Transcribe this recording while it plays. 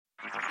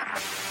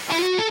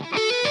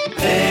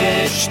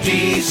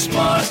HT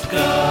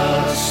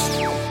Smartcast.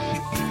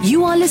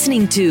 You are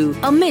listening to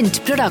a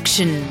Mint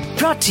production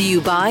brought to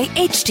you by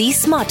HT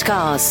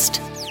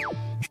Smartcast.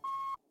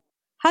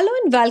 Hello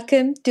and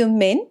welcome to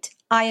Mint.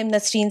 I am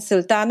Nasreen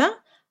Sultana.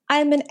 I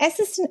am an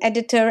assistant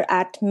editor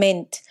at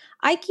Mint.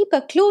 I keep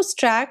a close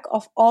track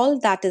of all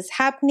that is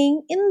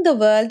happening in the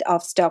world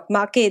of stock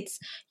markets.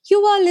 You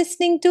are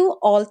listening to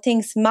All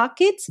Things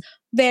Markets,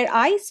 where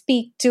I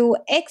speak to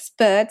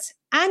experts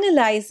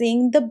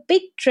analyzing the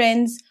big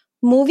trends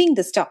moving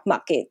the stock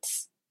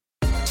markets.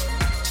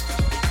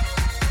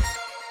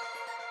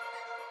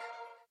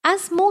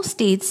 As more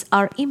states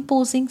are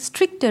imposing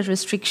stricter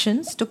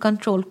restrictions to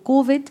control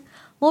COVID,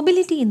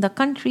 mobility in the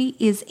country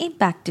is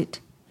impacted.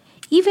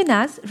 Even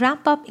as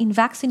ramp up in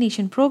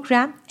vaccination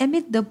program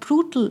amid the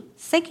brutal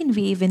second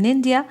wave in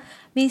India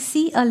may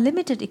see a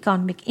limited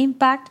economic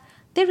impact,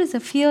 there is a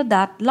fear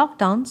that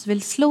lockdowns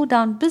will slow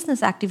down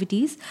business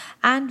activities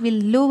and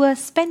will lower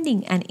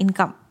spending and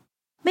income.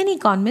 Many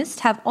economists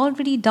have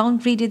already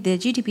downgraded their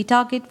GDP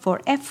target for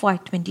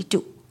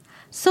FY22.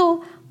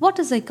 So, what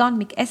is the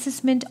economic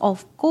assessment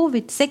of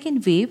COVID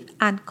second wave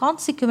and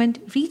consequent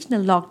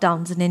regional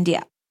lockdowns in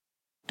India?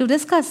 To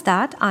discuss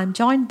that, I am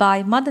joined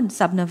by Madan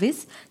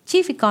Sabnavis,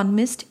 Chief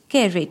Economist,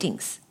 Care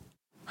Ratings.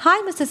 Hi,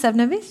 Mr.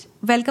 Sabnavis.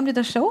 Welcome to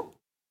the show.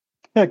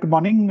 Yeah, good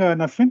morning,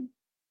 Nasreen.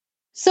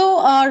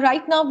 So,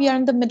 right now we are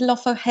in the middle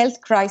of a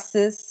health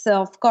crisis.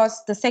 Of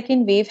course, the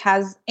second wave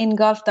has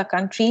engulfed the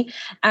country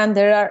and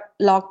there are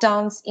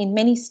lockdowns in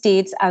many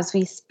states as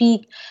we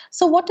speak.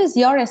 So, what is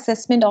your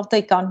assessment of the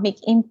economic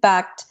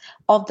impact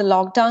of the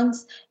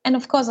lockdowns and,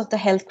 of course, of the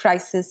health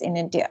crisis in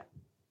India?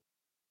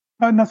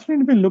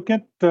 Nasreen, if we look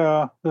at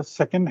the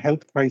second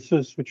health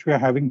crisis which we are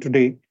having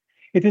today,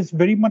 it is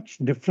very much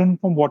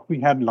different from what we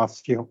had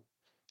last year.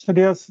 So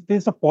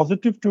there's a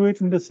positive to it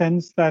in the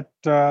sense that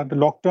the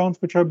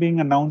lockdowns which are being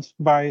announced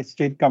by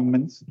state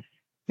governments,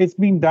 it's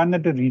being done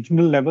at a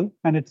regional level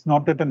and it's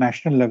not at a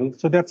national level.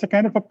 So that's a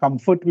kind of a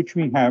comfort which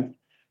we have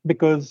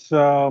because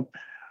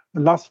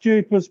last year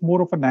it was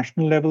more of a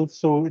national level.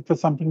 So it was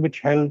something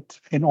which held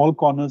in all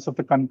corners of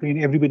the country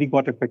and everybody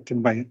got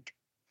affected by it.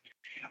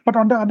 But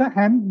on the other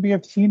hand, we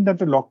have seen that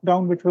the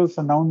lockdown which was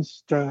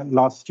announced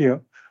last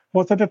year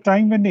was at a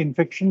time when the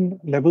infection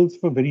levels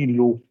were very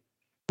low.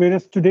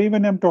 Whereas today,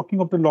 when I'm talking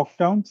of the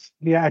lockdowns,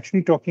 we are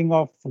actually talking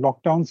of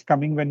lockdowns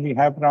coming when we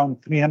have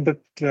around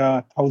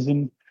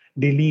 300,000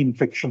 daily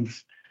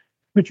infections,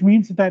 which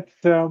means that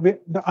the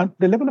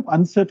level of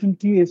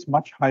uncertainty is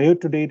much higher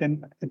today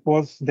than it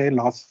was there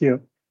last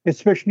year,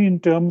 especially in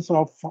terms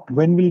of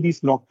when will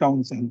these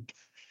lockdowns end.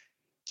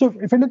 So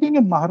if you're looking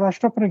at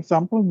Maharashtra, for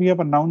example, we have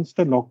announced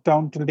a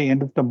lockdown till the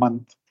end of the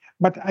month.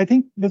 But I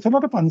think there's a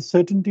lot of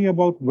uncertainty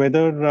about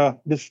whether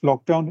this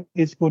lockdown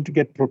is going to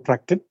get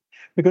protracted.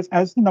 Because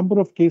as the number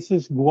of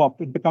cases go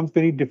up, it becomes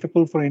very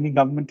difficult for any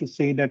government to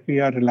say that we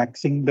are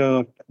relaxing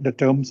the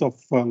terms of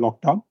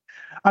lockdown.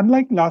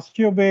 Unlike last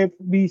year, where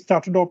we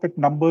started off at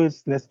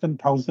numbers less than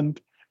 1,000,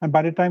 and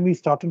by the time we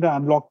started the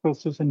unlock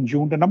process in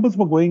June, the numbers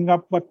were going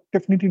up, but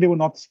definitely they were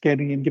not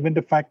scary. And given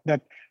the fact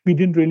that we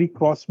didn't really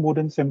cross more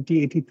than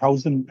 70,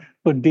 80,000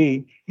 per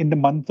day in the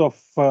month of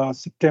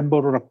September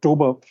or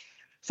October.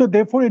 So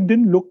therefore, it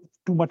didn't look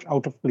too much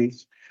out of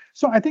place.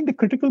 So I think the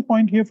critical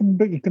point here from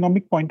the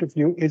economic point of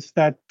view is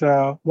that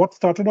what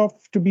started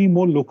off to be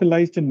more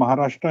localized in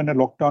Maharashtra and a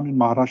lockdown in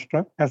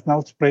Maharashtra has now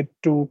spread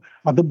to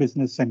other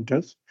business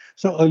centers.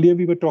 So earlier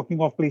we were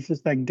talking of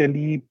places like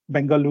Delhi,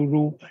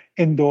 Bengaluru,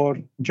 Indore,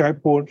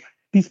 Jaipur.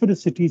 These were the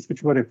cities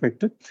which were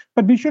affected.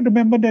 But we should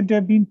remember that there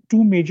have been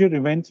two major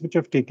events which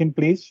have taken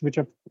place, which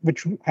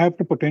have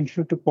the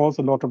potential to cause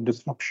a lot of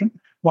disruption.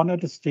 One are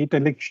the state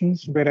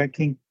elections, where I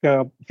think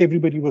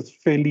everybody was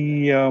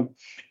fairly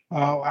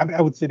I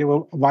would say they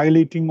were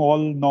violating all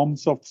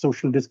norms of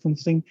social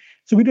distancing.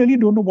 So we really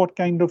don't know what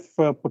kind of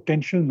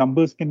potential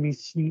numbers can we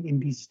see in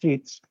these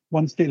states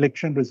once the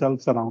election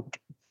results are out.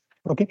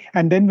 Okay.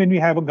 And then when we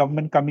have a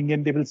government coming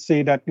in, they will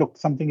say that, look,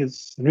 something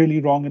is really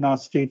wrong in our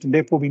state, and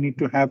therefore we need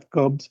to have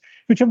curbs,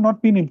 which have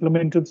not been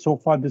implemented so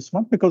far this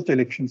month because the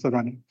elections are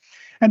running.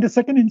 And the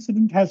second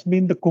incident has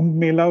been the Kumbh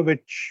Mela,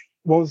 which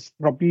was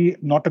probably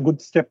not a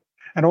good step.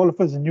 And all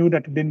of us knew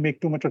that it didn't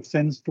make too much of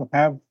sense to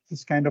have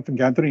this kind of a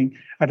gathering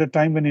at a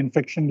time when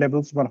infection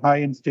levels were high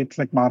in states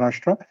like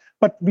Maharashtra.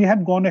 But we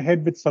had gone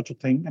ahead with such a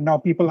thing. And now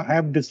people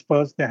have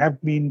dispersed. There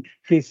have been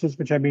cases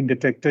which have been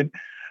detected.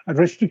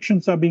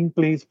 Restrictions are being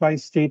placed by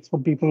states for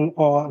people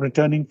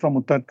returning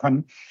from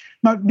Uttarakhand.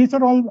 Now, these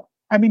are all,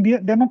 I mean,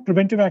 they're not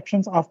preventive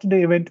actions. After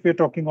the event, we're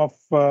talking of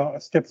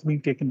steps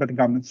being taken by the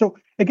government. So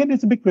again,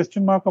 it's a big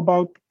question mark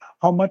about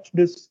how much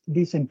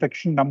these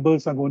infection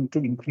numbers are going to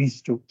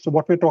increase to. So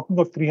what we're talking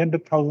of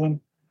 300,000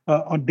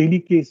 on daily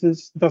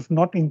cases does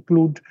not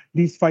include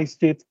these 5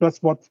 states plus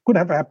what could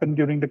have happened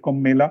during the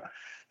Kumbh Mela,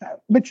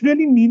 which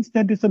really means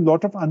that there's a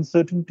lot of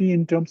uncertainty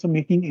in terms of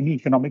making any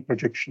economic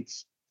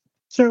projections.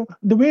 So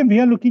the way we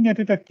are looking at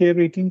it at Care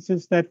Ratings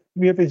is that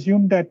we have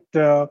assumed that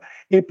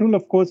April,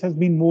 of course, has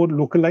been more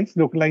localized.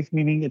 Localized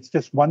meaning it's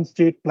just one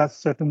state plus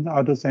certain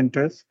other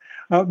centers.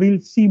 We'll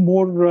see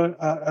more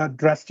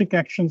drastic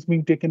actions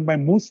being taken by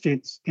most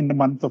states in the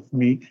month of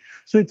May.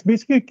 So it's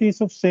basically a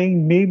case of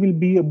saying May will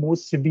be a more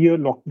severe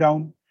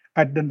lockdown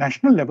at the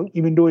national level,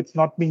 even though it's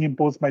not being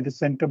imposed by the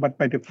center but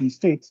by different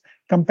states,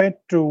 compared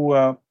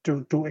to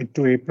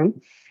April,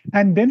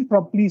 and then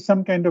probably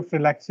some kind of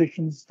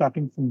relaxation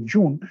starting from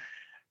June,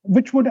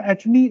 which would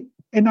actually,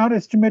 in our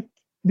estimate,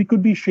 we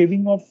could be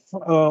shaving off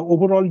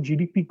overall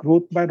GDP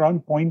growth by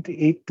around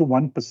 0.8 to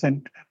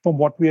 1% from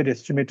what we had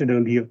estimated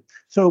earlier.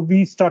 So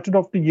we started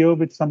off the year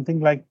with something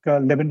like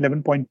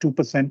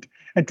 11.2%.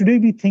 And today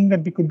we think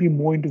that we could be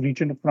more in the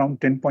region of around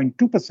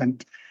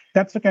 10.2%.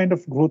 That's the kind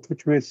of growth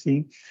which we're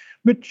seeing,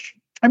 which,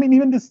 I mean,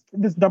 even this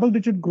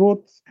double-digit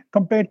growth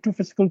compared to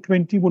fiscal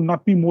 20 would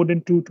not be more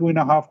than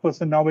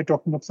 2.5%. Now we're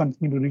talking of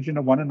something in the region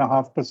of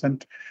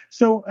 1.5%.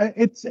 So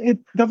it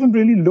doesn't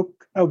really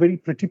look a very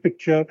pretty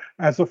picture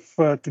as of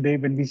today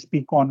when we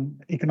speak on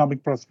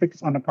economic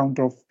prospects on account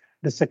of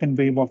the second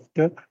wave of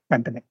the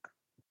pandemic.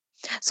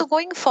 So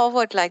going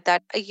forward like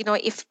that,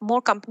 if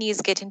more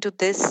companies get into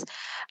this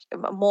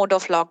mode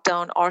of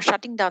lockdown or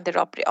shutting down their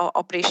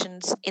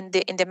operations in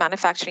the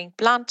manufacturing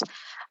plant,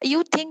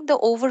 you think the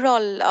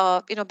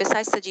overall,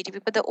 besides the GDP,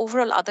 but the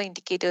overall other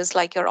indicators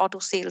like your auto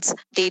sales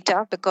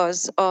data,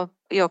 because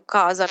your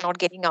cars are not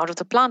getting out of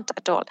the plant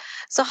at all.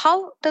 So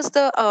how does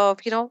the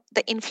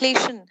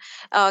inflation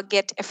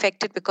get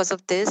affected because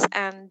of this,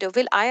 and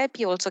will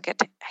IIP also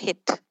get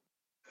hit?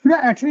 Yeah,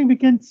 actually, we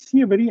can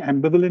see a very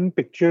ambivalent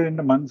picture in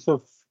the months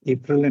of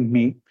April and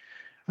May.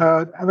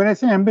 When I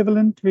say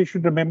ambivalent, we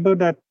should remember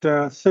that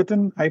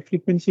certain high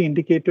frequency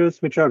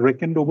indicators which are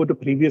reckoned over the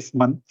previous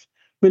month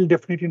will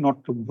definitely not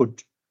look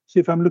good. So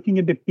if I'm looking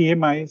at the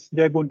PMIs,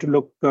 they're going to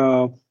look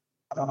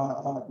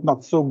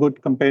not so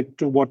good compared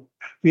to what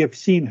we have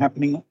seen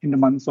happening in the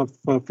months of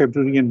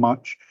February and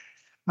March.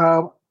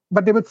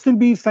 But they would still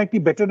be slightly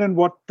better than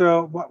what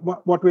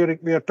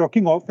we are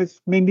talking of, is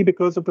mainly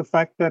because of the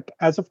fact that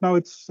as of now,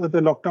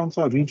 the lockdowns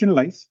are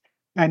regionalized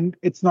and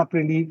it's not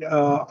really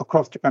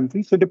across the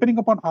country. So depending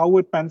upon how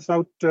it pans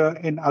out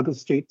in other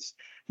states,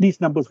 these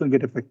numbers will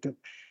get affected.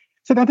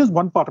 So that is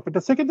one part of it.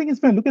 The second thing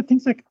is when I look at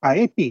things like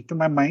IIP, to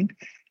my mind,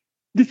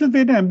 this is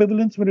where the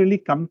ambivalence will really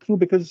come through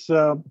because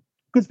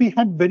we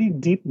had very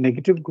deep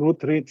negative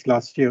growth rates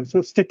last year.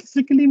 So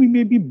statistically, we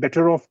may be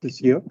better off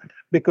this year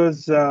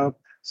because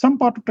some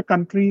part of the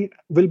country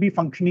will be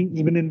functioning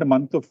even in the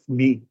month of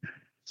May.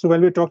 So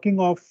while we're talking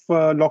of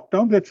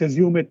lockdown, let's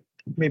assume it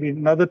maybe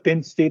another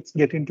 10 states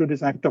get into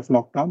this act of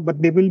lockdown, but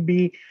there will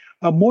be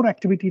more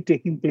activity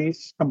taking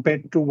place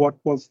compared to what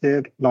was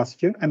there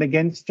last year, and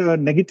against a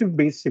negative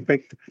base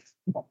effect,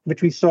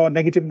 which we saw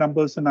negative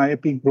numbers in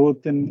IIP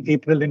growth in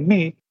April and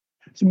May.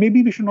 So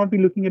maybe we should not be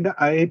looking at the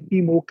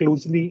IIP more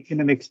closely in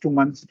the next 2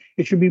 months.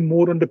 It should be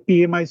more on the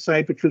PMI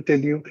side, which will tell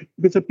you,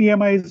 because the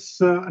PMI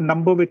is a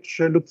number which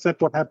looks at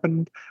what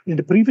happened in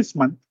the previous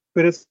month,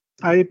 whereas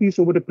IIPs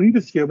over the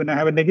previous year, when I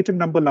have a negative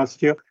number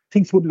last year,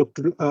 things would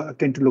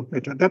tend to look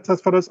better. That's as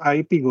far as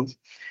IIP goes.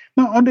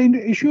 Now, on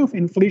the issue of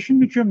inflation,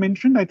 which you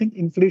mentioned, I think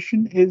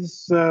inflation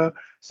is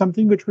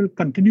something which will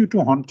continue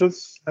to haunt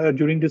us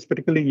during this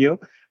particular year,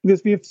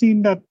 because we have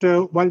seen that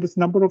while this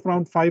number of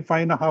around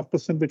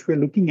 5.5%, which we're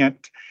looking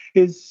at,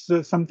 is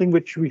something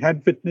which we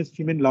had witnessed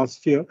even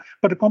last year,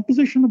 but the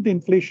composition of the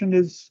inflation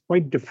is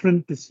quite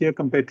different this year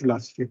compared to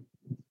last year.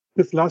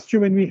 Because last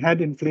year when we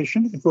had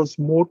inflation, it was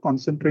more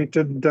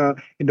concentrated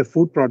in the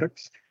food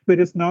products,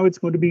 whereas now it's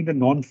going to be in the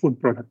non-food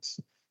products.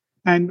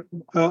 And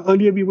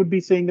earlier we would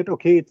be saying that,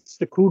 okay, it's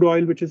the crude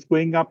oil which is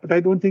going up, but I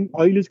don't think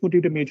oil is going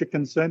to be the major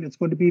concern. It's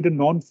going to be the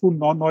non-food,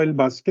 non-oil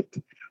basket,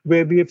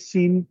 where we have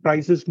seen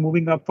prices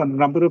moving up on a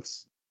number of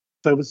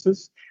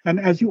services. And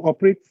as you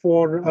operate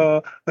for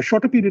a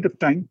shorter period of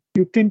time,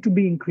 you tend to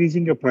be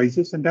increasing your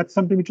prices. And that's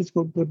something which is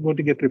going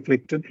to get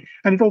reflected.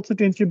 And it also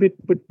tends to be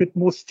a bit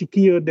more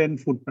stickier than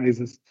food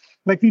prices.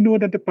 Like we know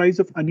that the price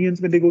of onions,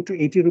 when they go to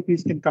 80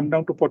 rupees, can come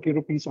down to 40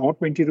 rupees or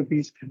 20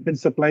 rupees when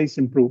supplies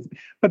improve.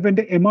 But when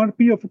the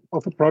MRP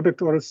of a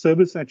product or a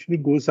service actually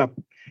goes up,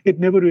 it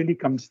never really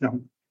comes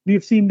down.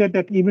 We've seen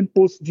that even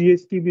post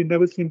GST, we've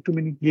never seen too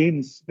many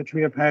gains which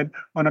we have had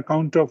on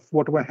account of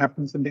whatever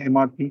happens in the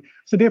MRP.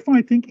 So therefore,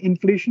 I think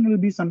inflation will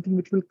be something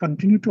which will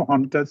continue to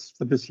haunt us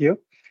for this year.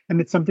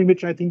 And it's something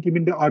which I think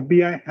even the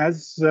RBI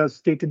has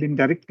stated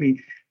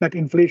indirectly that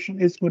inflation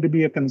is going to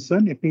be a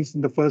concern, at least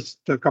in the first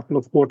couple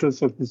of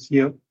quarters of this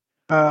year.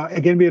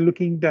 Again, we are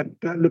looking at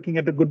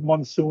the good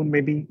monsoon.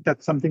 Maybe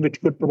that's something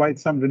which could provide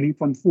some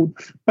relief on food.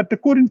 But the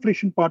core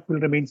inflation part will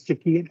remain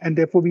sticky. And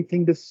therefore, we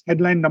think this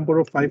headline number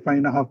of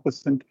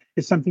 5.5%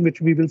 is something which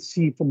we will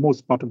see for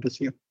most part of this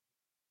year.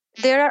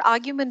 there are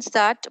arguments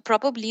that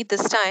probably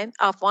this time,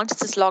 once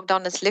this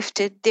lockdown is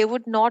lifted, there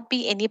would not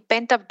be any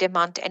pent up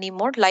demand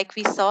anymore, like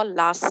we saw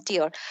last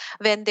year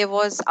when there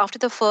was after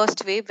the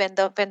first wave, when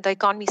the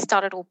economy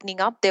started opening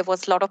up, there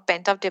was a lot of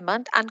pent up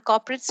demand, and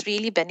corporates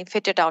really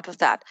benefited out of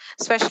that,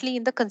 especially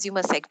in the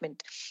consumer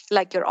segment,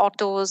 like your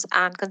autos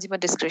and consumer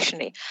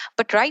discretionary.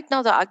 But right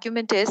now, the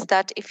argument is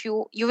that if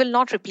you will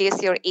not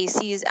replace your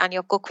ACs and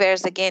your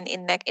cookwares again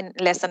in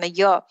less than a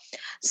year,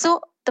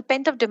 so the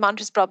pent up demand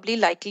is probably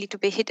likely to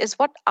be hit, is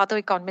what other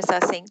economists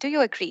are saying. Do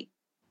you agree?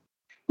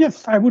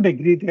 Yes, I would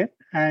agree there.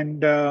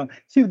 And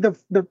see,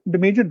 the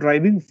major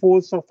driving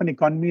force of an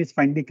economy is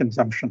finally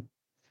consumption.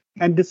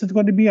 And this is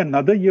going to be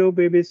another year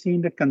where we're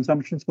seeing that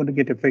consumption is going to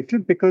get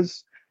affected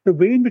because the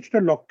way in which the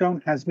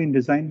lockdown has been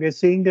designed, we're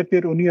saying that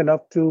we're only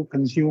allowed to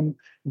consume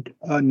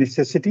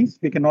necessities.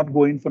 We cannot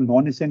go in for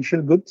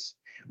non-essential goods,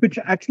 which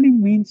actually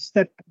means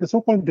that the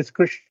so-called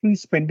discretionary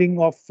spending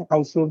of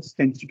households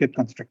tends to get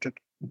constricted.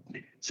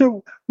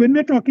 So when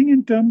we're talking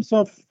in terms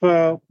of,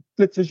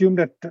 let's assume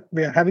that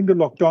we're having the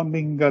lockdown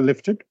being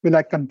lifted, will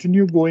I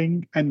continue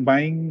going and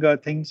buying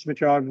things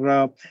which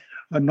are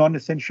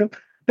non-essential?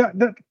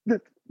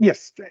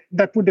 Yes,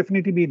 that would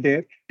definitely be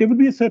there. There will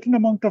be a certain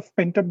amount of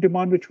pent-up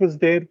demand which was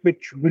there,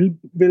 which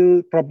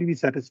will probably be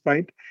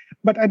satisfied.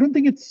 But I don't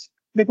think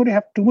we're going to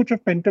have too much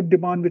of pent-up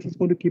demand, which is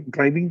going to keep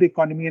driving the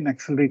economy and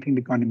accelerating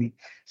the economy.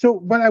 So,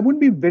 but I wouldn't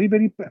be very,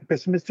 very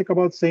pessimistic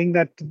about saying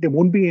that there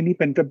won't be any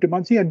pent-up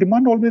demand. See,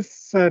 demand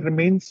always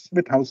remains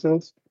with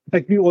households.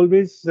 Like we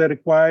always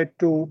required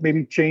to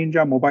maybe change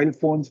our mobile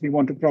phones. We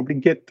want to probably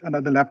get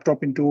another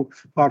laptop into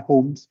our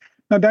homes.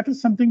 Now, that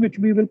is something which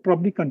we will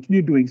probably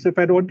continue doing. So if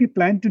I'd already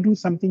planned to do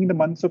something in the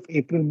months of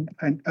April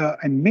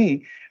and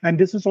May, and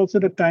this is also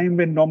the time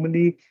when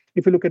normally,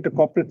 if you look at the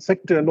corporate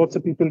sector, lots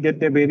of people get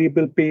their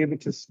variable pay,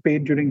 which is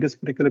paid during this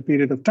particular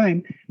period of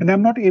time, and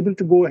I'm not able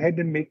to go ahead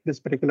and make this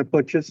particular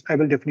purchase, I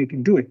will definitely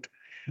do it.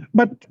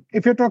 But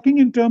if you're talking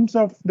in terms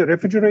of the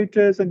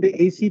refrigerators and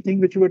the AC thing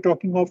which you were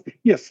talking of,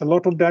 yes, a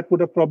lot of that would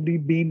have probably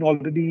been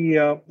already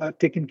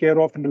taken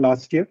care of in the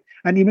last year.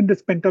 And even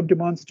this pent-up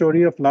demand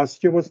story of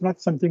last year was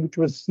not something which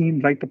was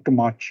seen right up to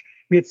March.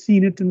 We had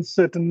seen it in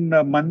certain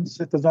months.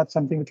 It was not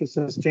something which was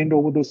sustained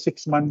over those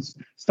 6 months,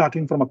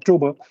 starting from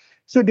October.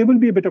 So there will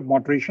be a bit of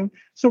moderation.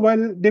 So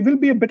while there will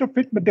be a bit of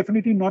it, but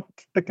definitely not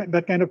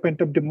that kind of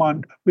pent-up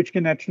demand, which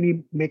can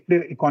actually make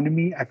the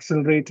economy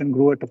accelerate and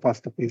grow at a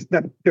faster pace.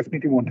 That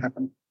definitely won't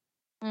happen.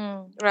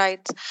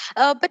 Right.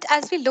 But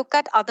as we look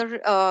at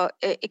other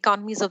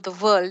economies of the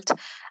world,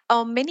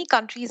 many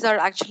countries are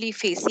actually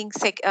facing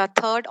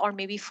third or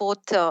maybe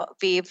fourth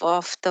wave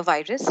of the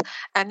virus,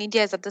 and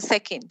India is at the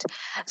second.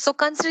 So,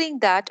 considering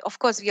that, of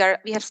course,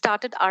 we have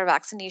started our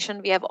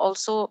vaccination. We have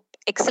also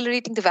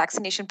accelerating the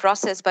vaccination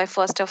process by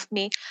 1st of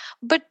May.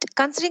 But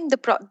considering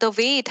the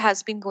way it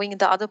has been going in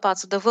the other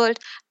parts of the world,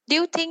 do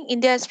you think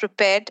India is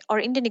prepared, or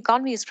Indian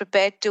economy is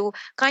prepared to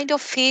kind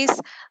of face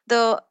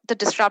the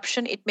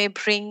disruption it may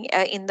bring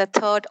in the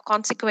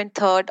consequent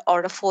third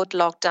or a fourth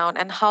lockdown,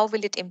 and how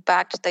will it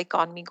impact the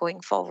economy going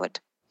forward?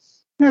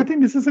 Yeah, I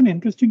think this is an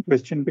interesting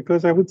question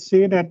because I would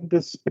say that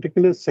this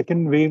particular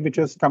second wave which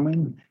has come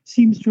in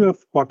seems to have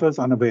caught us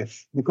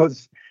unawares,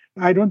 because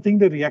I don't think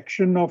the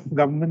reaction of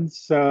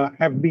governments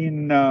have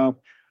been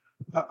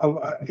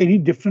any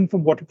different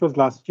from what it was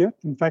last year.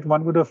 In fact,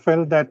 one would have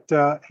felt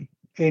that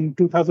in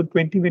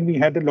 2020, when we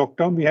had a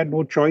lockdown, we had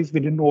no choice. We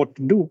didn't know what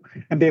to do.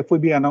 And therefore,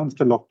 we announced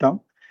a lockdown.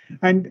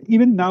 And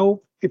even now,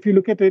 if you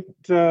look at it,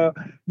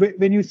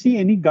 when you see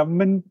any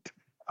government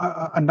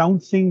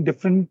announcing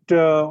different,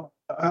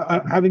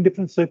 having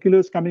different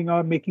circulars coming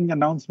out, making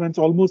announcements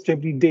almost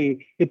every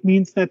day, it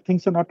means that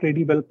things are not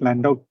really well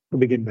planned out to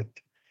begin with.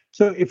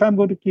 So if I'm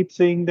going to keep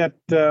saying that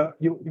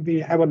we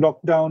have a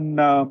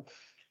lockdown,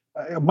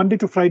 Monday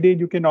to Friday,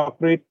 you can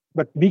operate,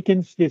 but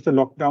weekends there's a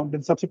lockdown.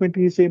 Then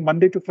subsequently you say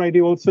Monday to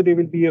Friday also there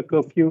will be a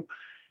curfew.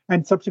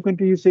 And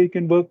subsequently you say you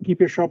can keep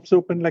your shops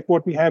open like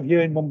what we have here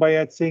in Mumbai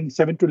at saying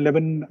 7 to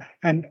 11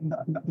 and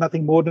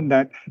nothing more than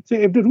that. So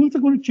if the rules are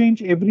going to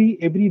change every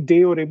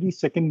day or every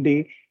second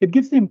day, it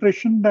gives the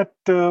impression that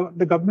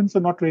the governments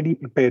are not really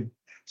prepared.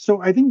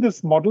 So I think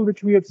this model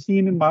which we have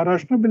seen in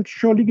Maharashtra will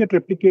surely get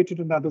replicated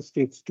in other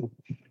states too.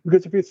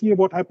 Because if you see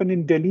what happened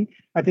in Delhi,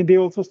 I think they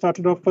also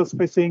started off first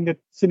by saying that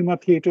cinema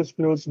theaters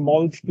close,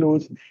 malls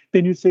close.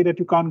 Then you say that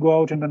you can't go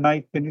out in the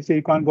night. Then you say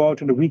you can't go out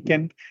in the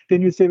weekend.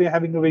 Then you say we're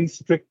having a very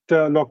strict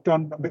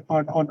lockdown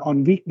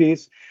on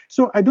weekdays.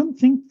 So I don't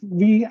think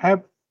we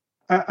have,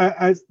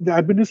 as the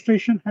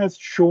administration has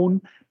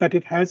shown that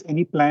it has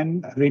any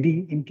plan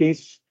ready in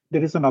case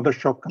there is another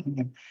shock coming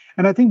in.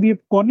 And I think we have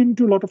gone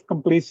into a lot of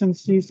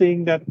complacency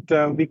saying that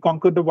we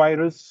conquered the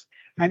virus.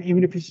 And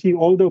even if you see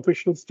all the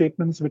official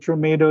statements which were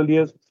made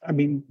earlier, I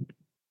mean,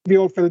 we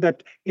all felt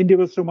that India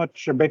was so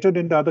much better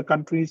than the other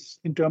countries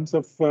in terms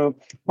of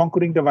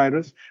conquering the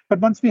virus. But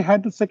once we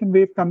had the second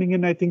wave coming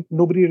in, I think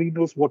nobody really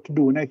knows what to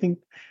do. And I think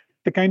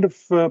the kind of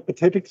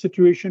pathetic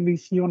situation we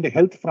see on the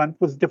health front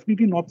was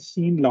definitely not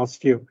seen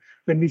last year.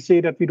 When we say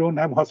that we don't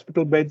have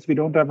hospital beds, we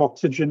don't have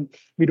oxygen,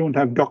 we don't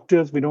have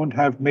doctors, we don't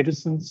have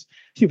medicines.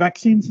 See,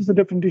 vaccines is a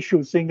different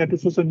issue. Saying that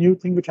this was a new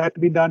thing which had to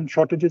be done,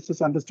 shortages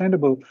is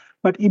understandable.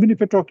 But even if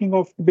we're talking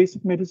of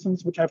basic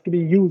medicines which have to be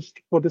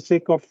used for the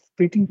sake of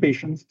treating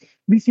patients,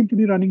 we seem to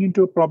be running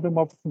into a problem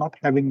of not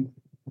having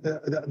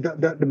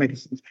the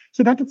medicines.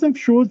 So that itself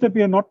shows that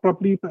we are not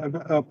properly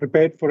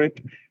prepared for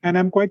it. And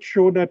I'm quite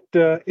sure that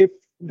if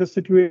the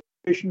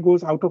situation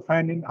goes out of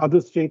hand in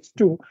other states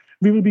too,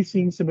 we will be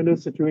seeing similar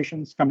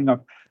situations coming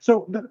up.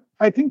 So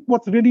I think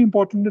what's really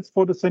important is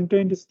for the center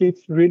and the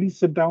states to really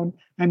sit down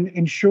and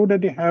ensure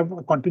that they have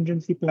a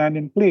contingency plan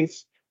in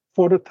place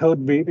for the third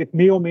wave. It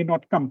may or may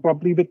not come,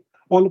 probably with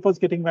all of us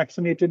getting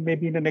vaccinated,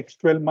 maybe in the next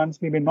 12 months,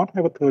 we may not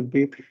have a third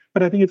wave.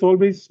 But I think it's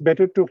always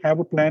better to have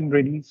a plan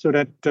ready so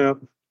that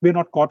we're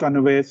not caught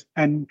unawares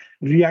and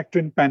react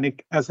in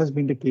panic, as has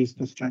been the case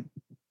this time.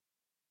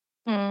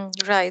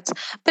 Right.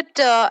 But,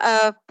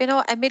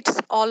 amidst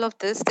all of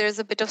this, there's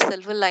a bit of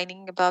silver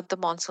lining about the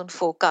monsoon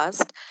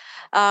forecast.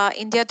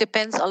 India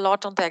depends a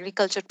lot on the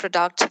agriculture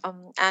product.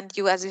 And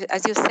as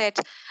you said,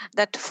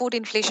 that food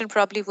inflation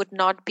probably would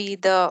not be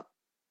the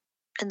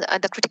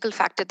critical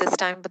factor this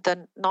time, but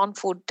the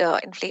non-food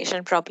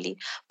inflation probably.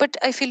 But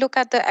if you look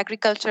at the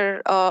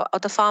agriculture or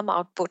the farm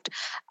output,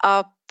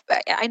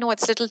 I know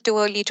it's a little too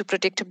early to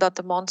predict about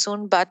the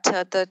monsoon, but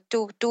the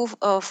two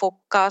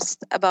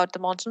forecasts about the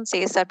monsoon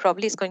says that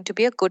probably is going to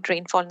be a good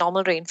rainfall,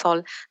 normal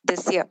rainfall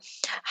this year.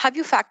 Have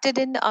you factored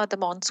in the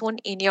monsoon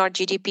in your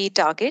GDP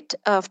target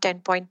of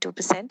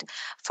 10.2%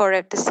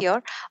 for this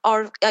year,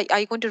 or are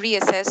you going to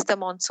reassess the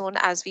monsoon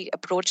as we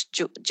approach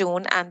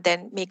June and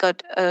then make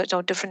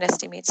different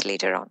estimates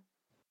later on?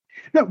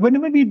 Now,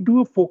 whenever we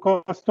do a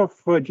forecast of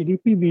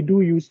GDP, we do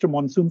use the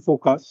monsoon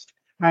forecast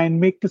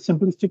and make the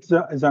simplistic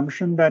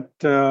assumption that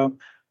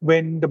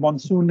when the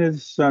monsoon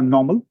is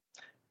normal,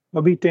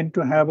 we tend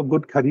to have a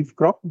good kharif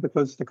crop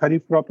because the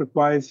kharif crop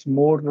requires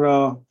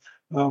more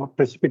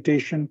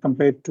precipitation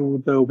compared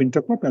to the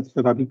winter crop, that's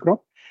the rabi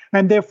crop.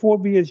 And therefore,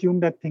 we assume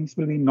that things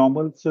will be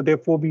normal. So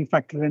therefore, we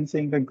factor in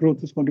saying that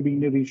growth is going to be in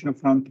the region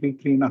of around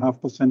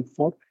 3.5%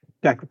 for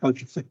the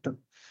agriculture sector.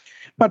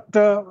 But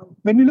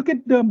when we look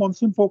at the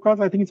monsoon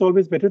forecast, I think it's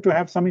always better to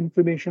have some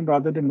information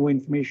rather than no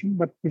information.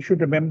 But we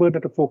should remember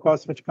that a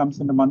forecast which comes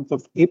in the month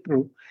of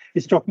April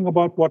is talking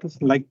about what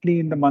is likely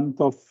in the month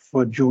of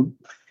June.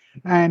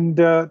 And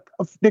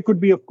there could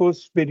be, of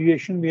course,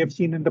 variation. We have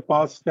seen in the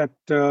past that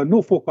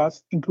no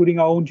forecast, including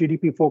our own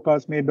GDP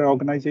forecast made by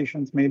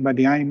organizations, made by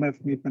the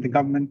IMF, made by the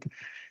government,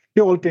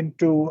 they all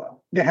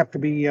they have to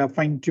be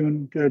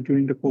fine-tuned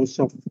during the course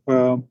of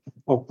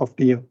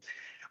the year.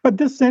 But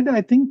this said,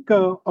 I think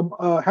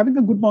having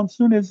a good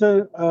monsoon is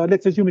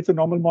let's assume it's a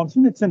normal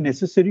monsoon, it's a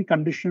necessary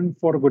condition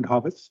for a good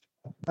harvest.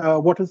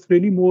 What is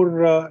really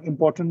more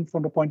important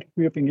from the point of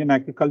view of Indian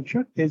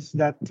agriculture is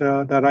that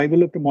the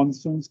arrival of the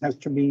monsoons has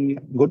to be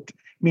good,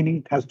 meaning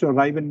it has to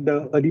arrive in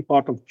the early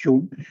part of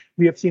June.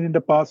 We have seen in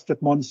the past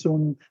that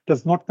monsoon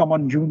does not come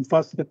on June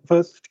 1st. It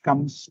first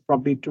comes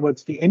probably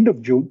towards the end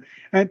of June.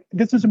 And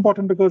this is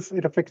important because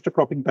it affects the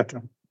cropping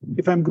pattern.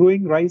 If I'm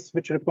growing rice,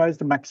 which requires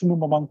the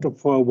maximum amount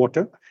of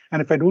water,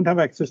 and if I don't have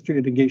access to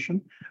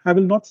irrigation, I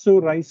will not sow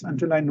rice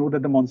until I know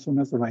that the monsoon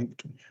has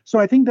arrived. So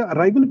I think the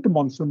arrival of the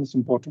monsoon is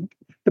important.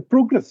 The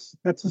progress,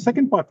 that's the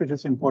second part which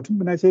is important.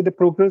 When I say the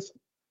progress,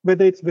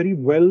 whether it's very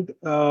well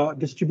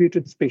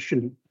distributed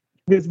spatially.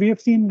 Because we have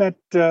seen that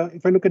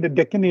if I look at the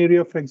Deccan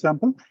area, for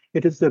example,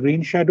 it is the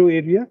rain shadow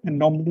area. And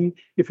normally,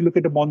 if you look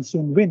at the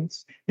monsoon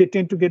winds, they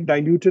tend to get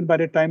diluted by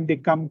the time they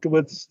come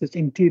towards this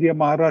interior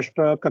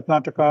Maharashtra,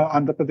 Karnataka,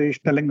 Andhra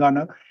Pradesh,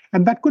 Telangana.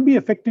 And that could be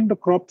affecting the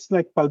crops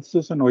like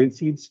pulses and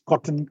oilseeds,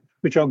 cotton,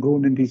 which are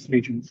grown in these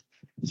regions.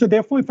 So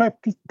therefore, if I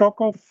have to talk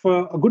of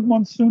a good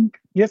monsoon,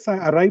 yes,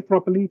 I arrive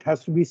properly. It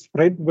has to be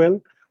spread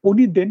well.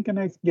 Only then can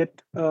I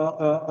get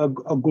a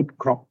good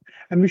crop.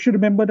 And we should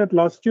remember that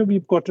last year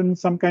we've gotten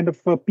some kind of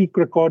a peak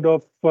record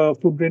of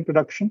food grain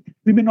production.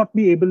 We may not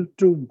be able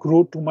to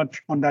grow too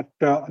much on that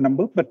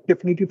number, but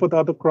definitely for the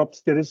other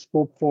crops, there is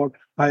scope for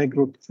higher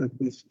growth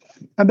surplus.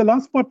 And the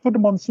last part for the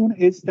monsoon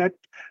is that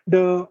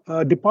the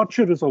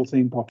departure is also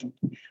important.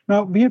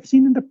 Now, we have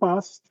seen in the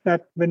past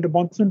that when the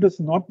monsoon does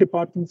not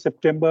depart in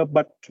September,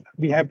 but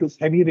we have this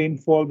heavy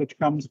rainfall, which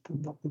comes,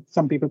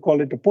 some people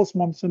call it a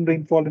post-monsoon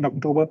rainfall in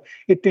October,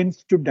 it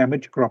tends to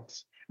damage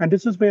crops. And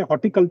this is where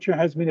horticulture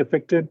has been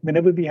affected.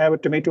 Whenever we have a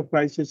tomato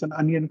crisis, an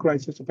onion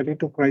crisis, a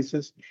potato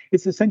crisis,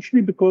 it's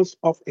essentially because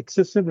of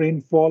excessive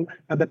rainfall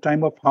at the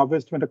time of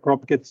harvest when the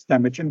crop gets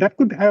damaged. And that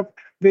could have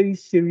very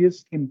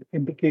serious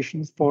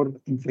implications for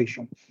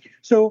inflation.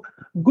 So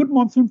good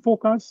monsoon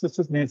forecast, this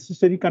is a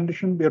necessary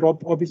condition. We're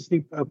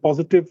obviously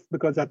positive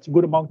because that's a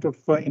good amount of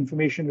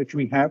information which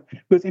we have.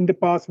 Because in the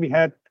past, we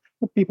had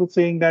people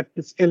saying that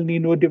this El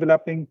Nino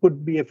developing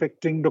could be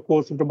affecting the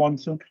course of the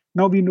monsoon.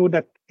 Now we know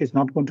that is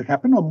not going to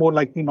happen, or more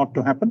likely not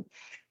to happen.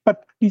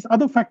 But these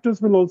other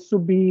factors will also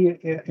be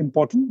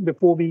important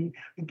before we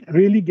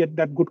really get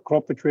that good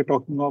crop which we're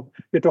talking of.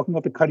 We're talking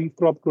of the kharif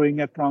crop growing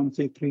at around,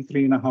 say,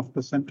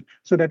 3.5%.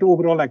 So that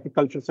overall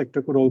agriculture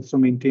sector could also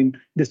maintain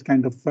this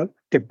kind of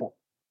tempo.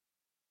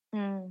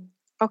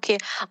 Okay.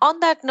 On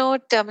that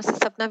note, Mr.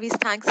 Sabnavis,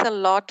 thanks a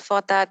lot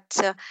for that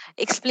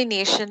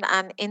explanation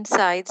and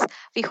insights.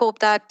 We hope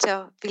that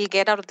we'll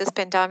get out of this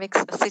pandemic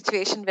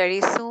situation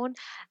very soon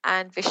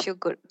and wish you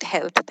good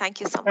health.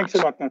 Thank you so much. Thanks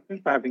a lot,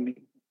 Nasreen, for having me.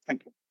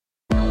 Thank you.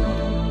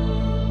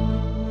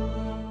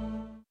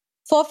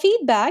 For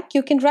feedback,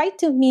 you can write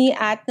to me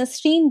at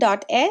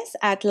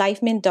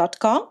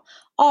nasreen.s@livemint.com,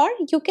 or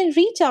you can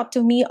reach out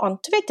to me on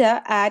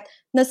Twitter at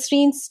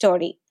Nasreen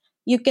Story.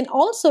 You can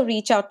also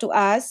reach out to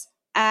us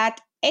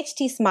at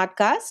HT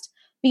Smartcast.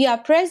 We are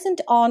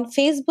present on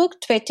Facebook,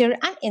 Twitter,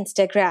 and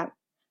Instagram.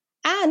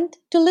 And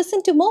to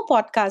listen to more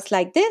podcasts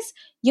like this,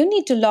 you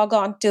need to log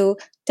on to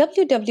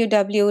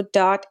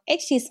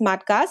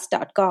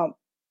www.htsmartcast.com.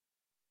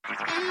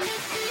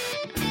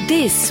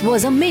 This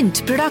was a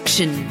Mint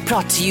production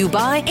brought to you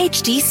by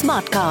HT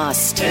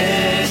Smartcast.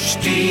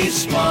 HT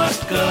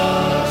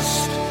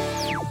Smartcast.